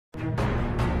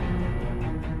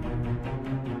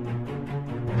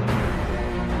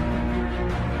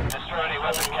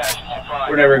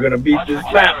We're never gonna beat this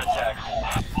map.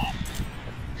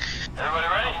 Everybody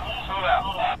ready? Move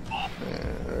out.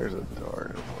 Yeah, there's a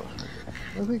door.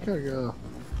 I think I go.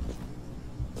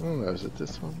 I don't know, is it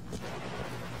this one?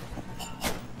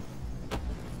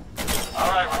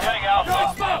 Alright, we're getting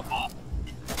Alpha.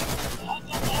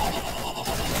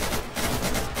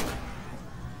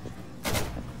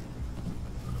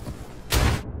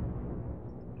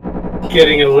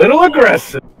 Getting a little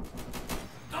aggressive.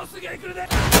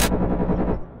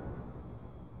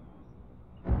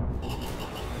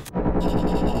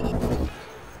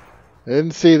 I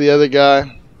didn't see the other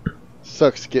guy.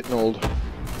 Sucks getting old.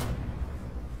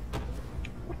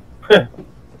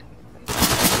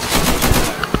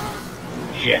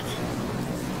 Shit.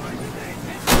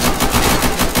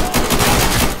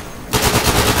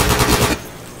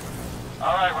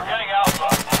 Alright, we're getting Alpha.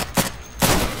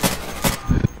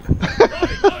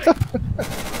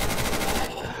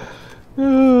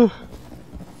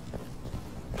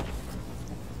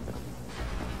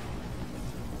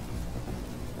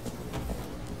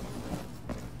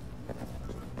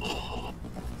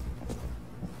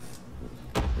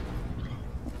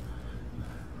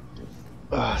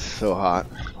 Oh, it's so hot.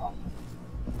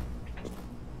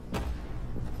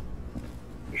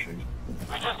 We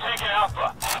just taken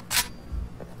Alpha.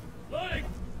 Loading.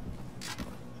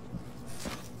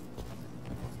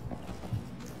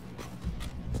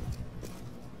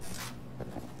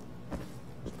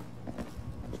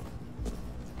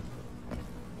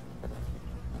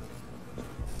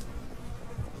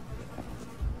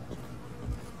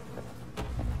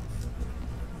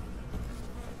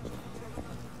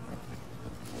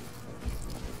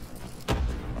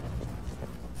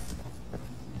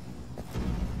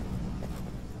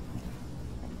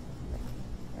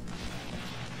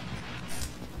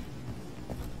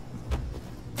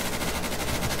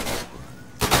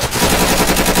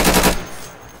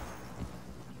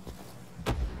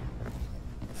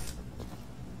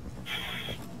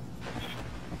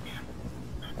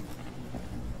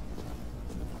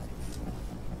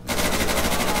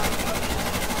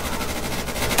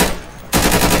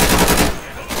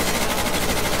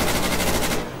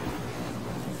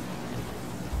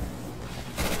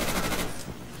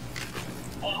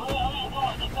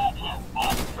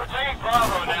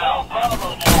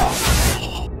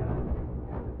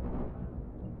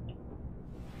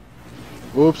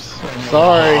 Whoops, I'm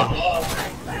sorry.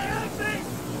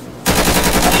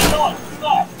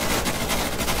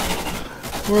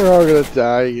 We're all gonna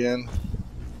die again.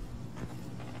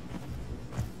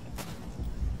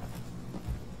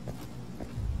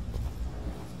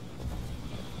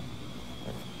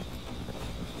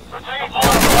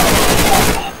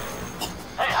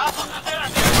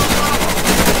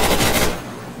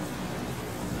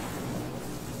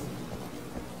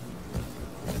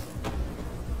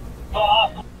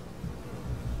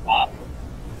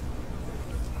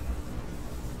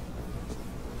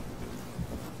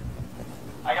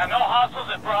 I got no hostiles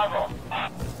at Bravo.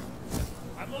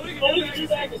 I'm loading a new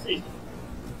magazine.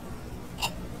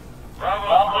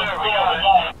 Bravo, clear. We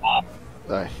got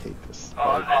it. I hate this.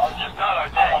 Oh, this is just not our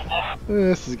day.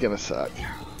 This is gonna suck.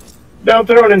 Don't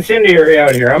throw an incendiary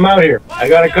out here. I'm out here. I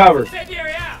got it covered.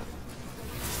 Incendiary out.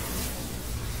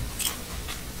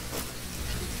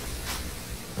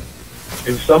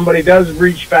 If somebody does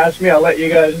reach past me, I'll let you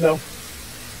guys know.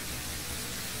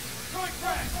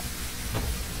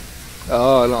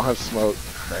 Oh, I don't have smoke.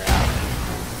 Crap.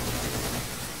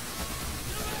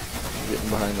 Getting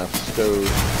behind that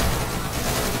stove.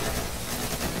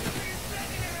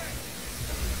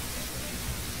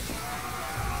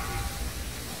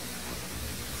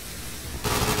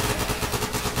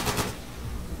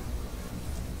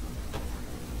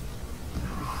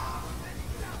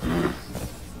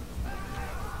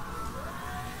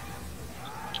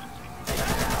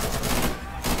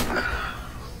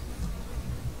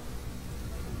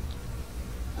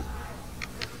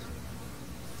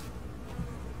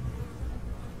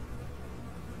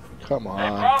 Come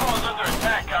on. Bravo's under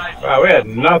attack, guys. Wow, we had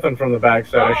nothing from the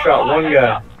backside. I shot one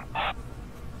guy.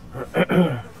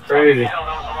 Crazy.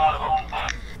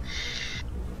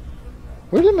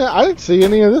 Wait a minute, I didn't see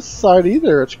any of this side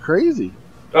either. It's crazy.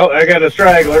 Oh, I got a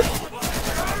straggler.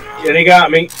 And he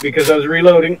got me because I was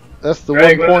reloading. That's the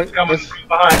Straggler 1 point. coming from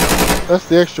behind. That's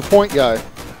the extra point guy.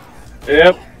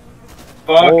 Yep.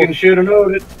 Fucking should have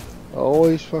known it.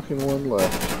 Always fucking one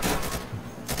left.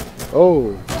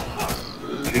 Oh.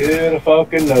 Should have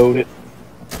fucking knowed it.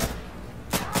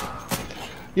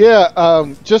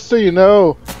 Yeah, just so you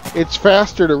know, it's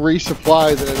faster to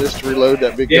resupply than it is to reload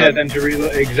that big gun. Yeah, than to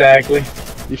reload. Exactly.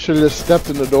 You should have just stepped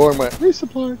in the door and went,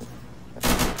 resupply.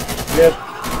 Yep.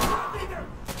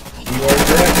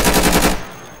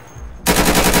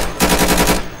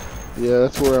 Yeah,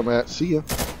 that's where I'm at. See ya.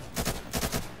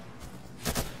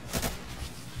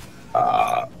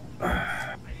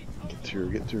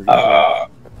 Get through.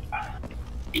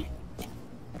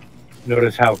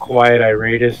 Notice how quiet I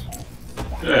rate is.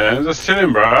 Yeah, just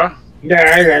chilling, bro.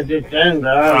 Yeah, just in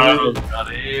Oh, God,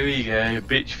 here we go,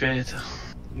 bitch fit.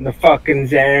 the fucking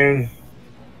zone.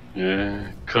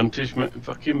 Yeah, cuntish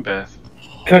fucking Beth.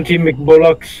 Cunty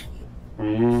McBullocks.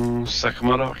 Suck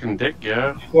my fucking dick,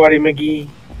 yeah. Squatty McGee.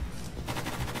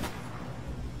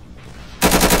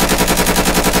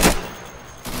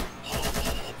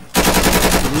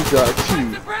 You got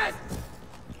two.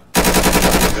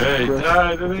 Hey,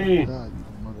 died, didn't he? God, you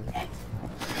mother.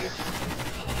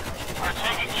 We're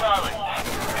taking Charlie.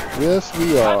 Yes,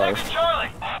 we are. Contact Charlie.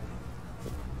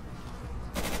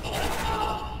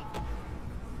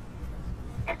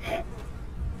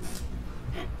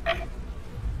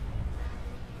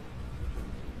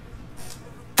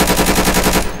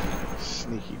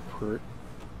 Sneaky prick.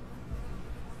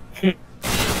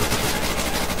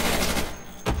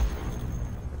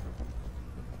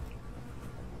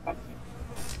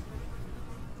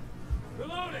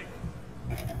 Reloading.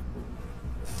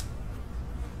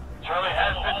 Charlie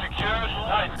has been secured.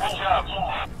 Nice, good job.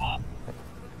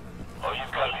 Oh,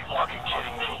 you've got to be fucking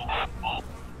kidding me.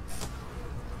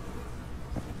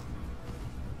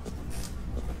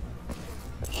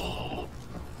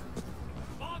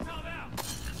 Molotov out.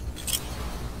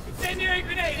 Incendiary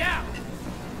grenade out.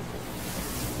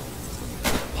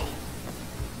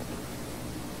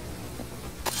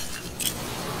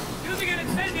 Using an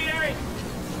incendiary.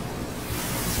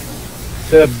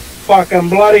 The fucking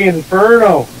bloody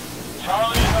inferno.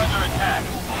 Charlie is under attack.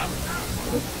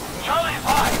 Charlie is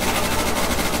high.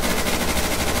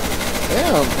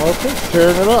 Damn, Rpint's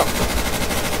tearing it up.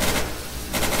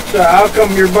 So how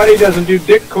come your buddy doesn't do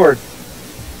dick cord?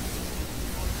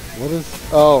 What is...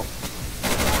 Oh.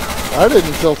 I didn't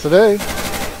until today.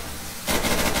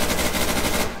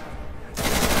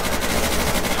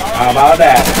 How about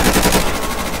that?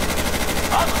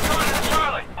 Hostiles coming into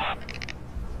Charlie.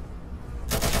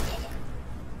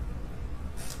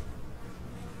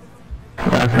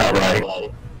 That's not right.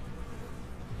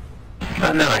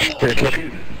 I'm not sure.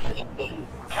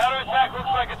 Counterattack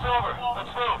looks like it's over.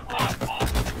 Let's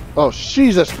move. Oh,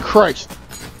 Jesus Christ.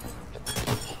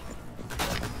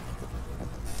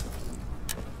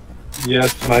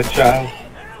 Yes, my child.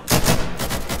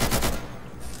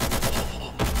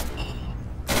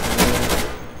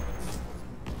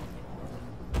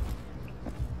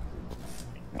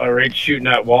 I rate shooting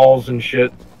at walls and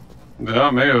shit.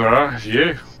 No, me, bro. It's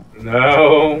you.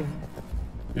 No.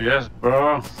 Yes,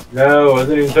 bro. No,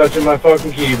 wasn't even touching my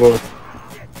fucking keyboard.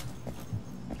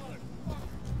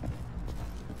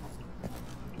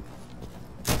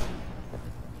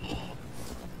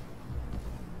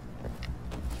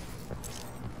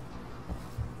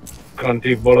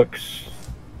 Cunty bullocks.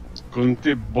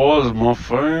 Cunty balls, my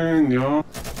friend, yo.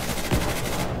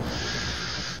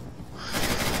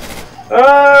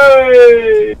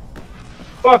 Hey!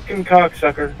 Fucking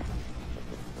cocksucker.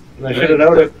 And I should have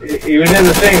known it. He was in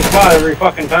the same spot every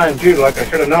fucking time, too, like I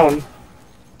should have known.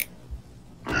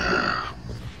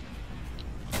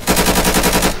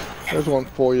 There's one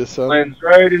for you, son. Lands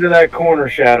right into that corner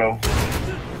shadow.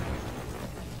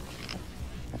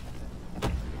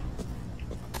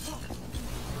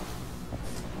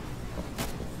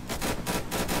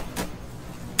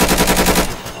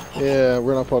 Yeah,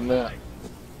 run up on that.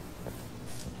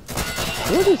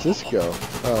 Where does this go?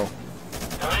 Oh.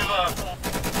 We've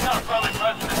got a friendly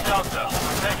presence in Delta.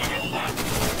 We're taking it.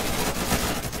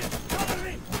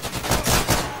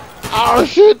 Oh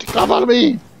shit! Come on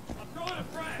me!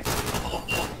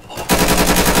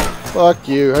 Fuck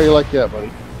you. How you like that,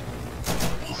 buddy?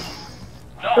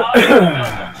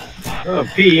 Oh,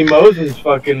 P.E. Mosen's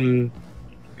fucking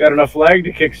got enough lag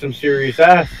to kick some serious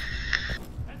ass.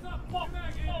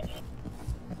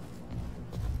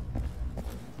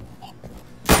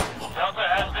 Delta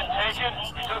has been taken.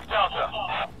 We took Delta.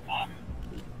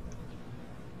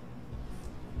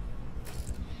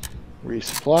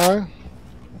 Resupply.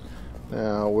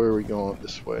 Now, where are we going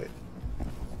this way?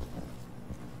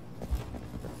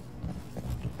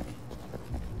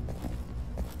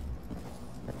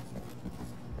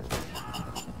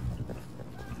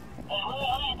 Where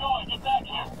are you going? Get back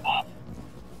here.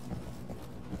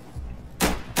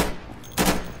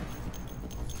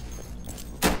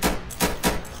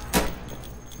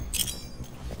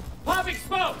 Popping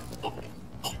smoke!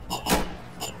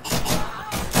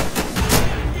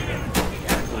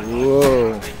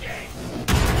 Whoa.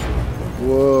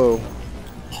 Whoa.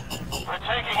 We're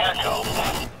taking Echo.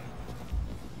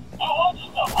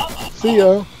 See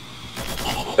ya.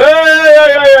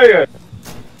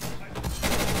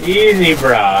 Easy,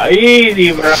 brah.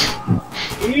 Easy, brah.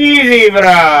 Easy,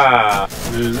 brah.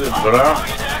 Is it, bro?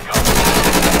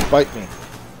 Fight me.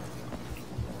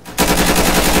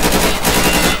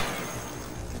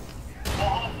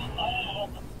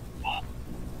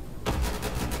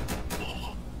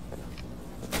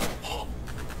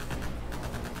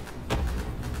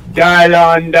 Dial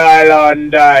on, dial on,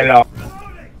 dial on.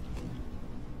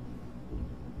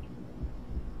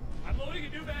 I'm loading a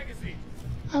new magazine.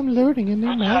 I'm loading a new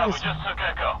We magazine. just took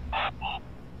Echo.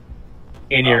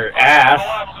 In your Oh, ass.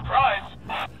 I'm surprised.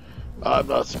 I'm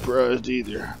not surprised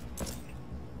either.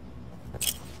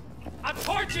 I'm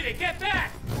torching it. Get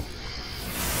back.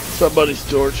 Somebody's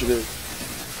torching it.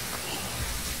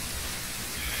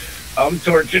 I'm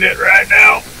torching it right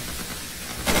now.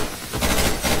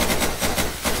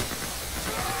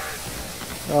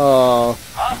 Oh,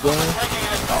 Hostiles taking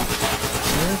Echo.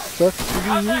 that sucks to be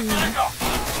Contact you. Echo.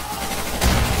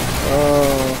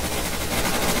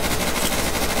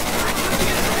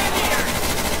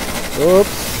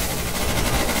 Oops.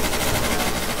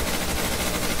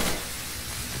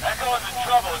 Echo is in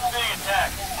trouble. It's being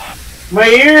attacked. My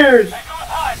ears. Echo is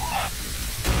hot.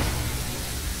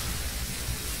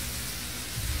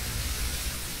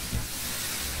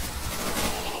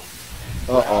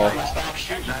 Uh-oh.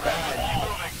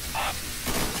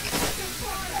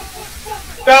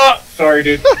 Oh, sorry,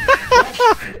 dude.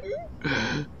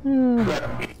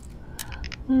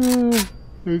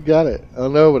 Who got it? Oh,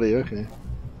 nobody. Okay.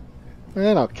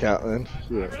 Man, I'll count then.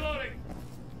 Shit. Reloading.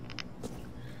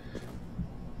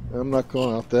 I'm not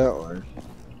going out that way.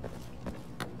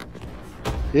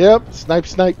 Yep, snipe,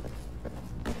 snipe.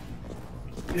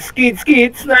 Skeet,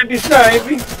 skeet, snipey,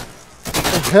 snipey.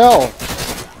 What the hell?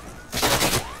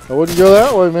 I wouldn't go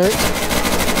that way, mate.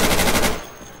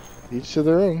 Each to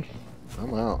their own.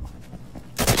 I'm out.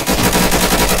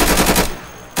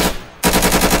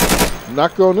 I'm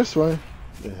not going this way.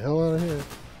 Get the hell out of here.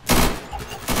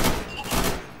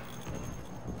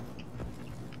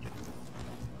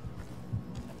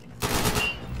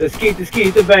 The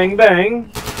skeet, the bang,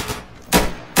 bang.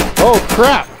 Oh,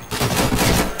 crap!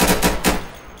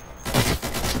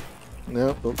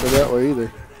 No, don't go that way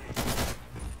either.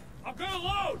 I'm gonna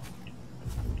load.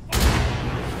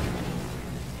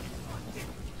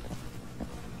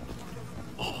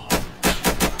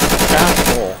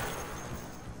 Asshole.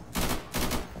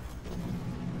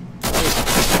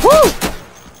 Woo!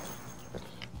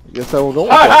 I guess I will go.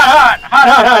 Hot, hot, hot,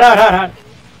 hot, hot, hot, hot, hot.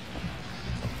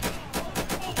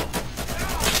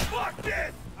 Fuck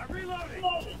this. I'm reloading.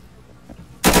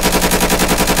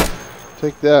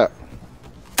 Take that.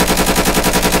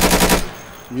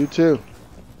 You too.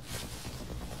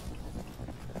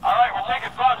 All right, we're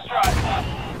taking Foxtrot.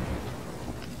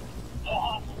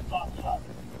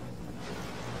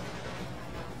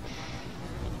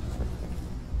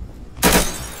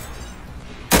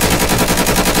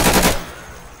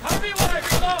 Copy when I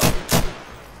reload.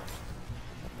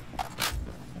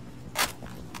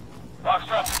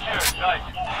 Foxtrot secured. Nice.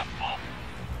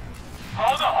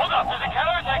 Hold up. There's a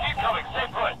counterattack incoming. Stay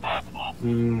put.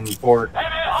 Port. Hey,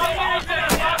 man, hostiles in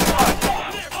Foxtrot.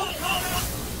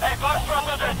 Hey, Foxtrot's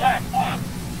under attack.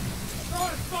 Throw a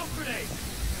smoke grenade.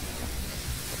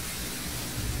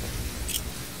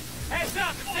 Heads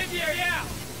up, incendiary out.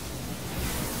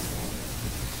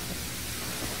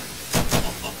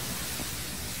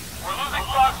 We're losing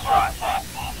Foxtrot.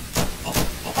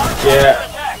 Yeah,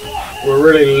 we're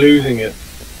really losing it.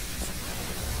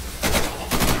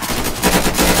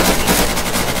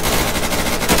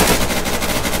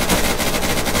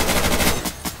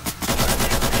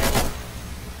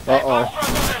 Uh-oh.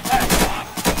 Foxtrot's under attack.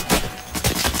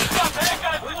 Stop, hey,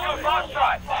 guys, let's go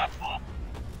Foxtrot.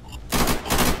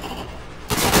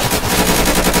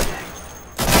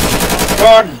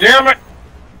 God damn it!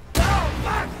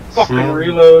 Fucking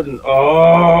reload and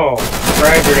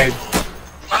frag grenade.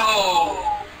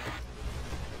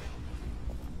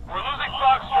 We're losing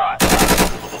Foxtrot.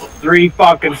 3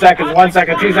 fucking seconds, 1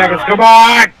 second, 2 seconds. Come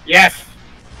on! Yes.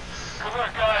 Good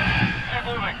work, guys. Keep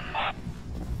moving.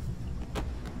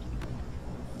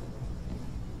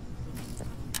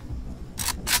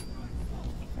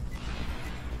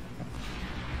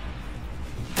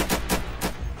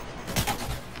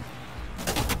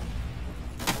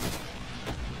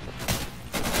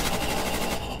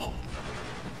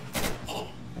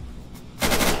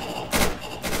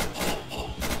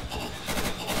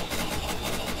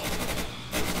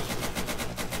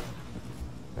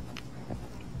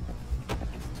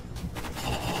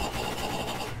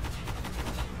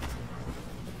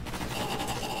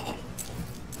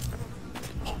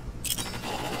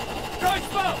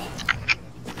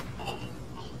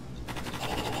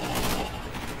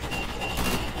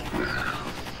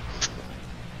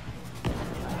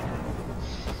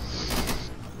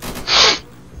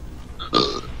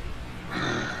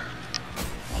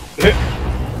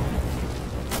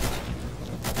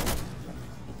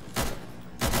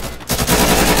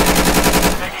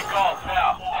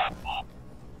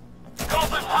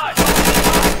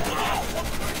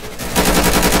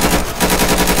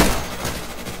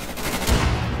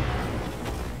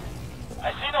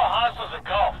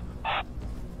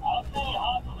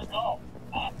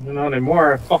 Not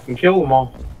anymore. I fucking killed them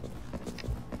all.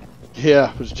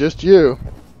 Yeah, it was just you.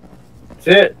 That's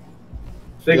it.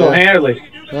 Single-handedly.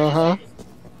 Uh-huh.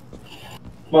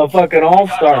 Motherfucking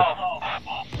all-star.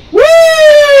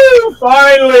 Woo!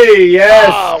 Finally! Yes!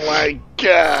 Oh my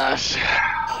gosh.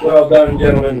 Well done,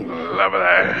 gentlemen. Love it.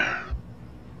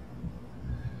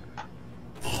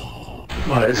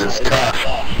 Well, this is tough.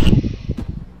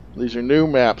 These are new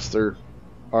maps. They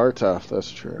are tough,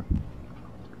 that's true.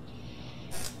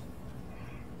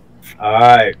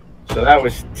 Alright. So that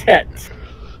was Tet.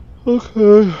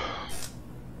 Okay.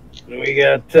 We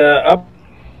got up.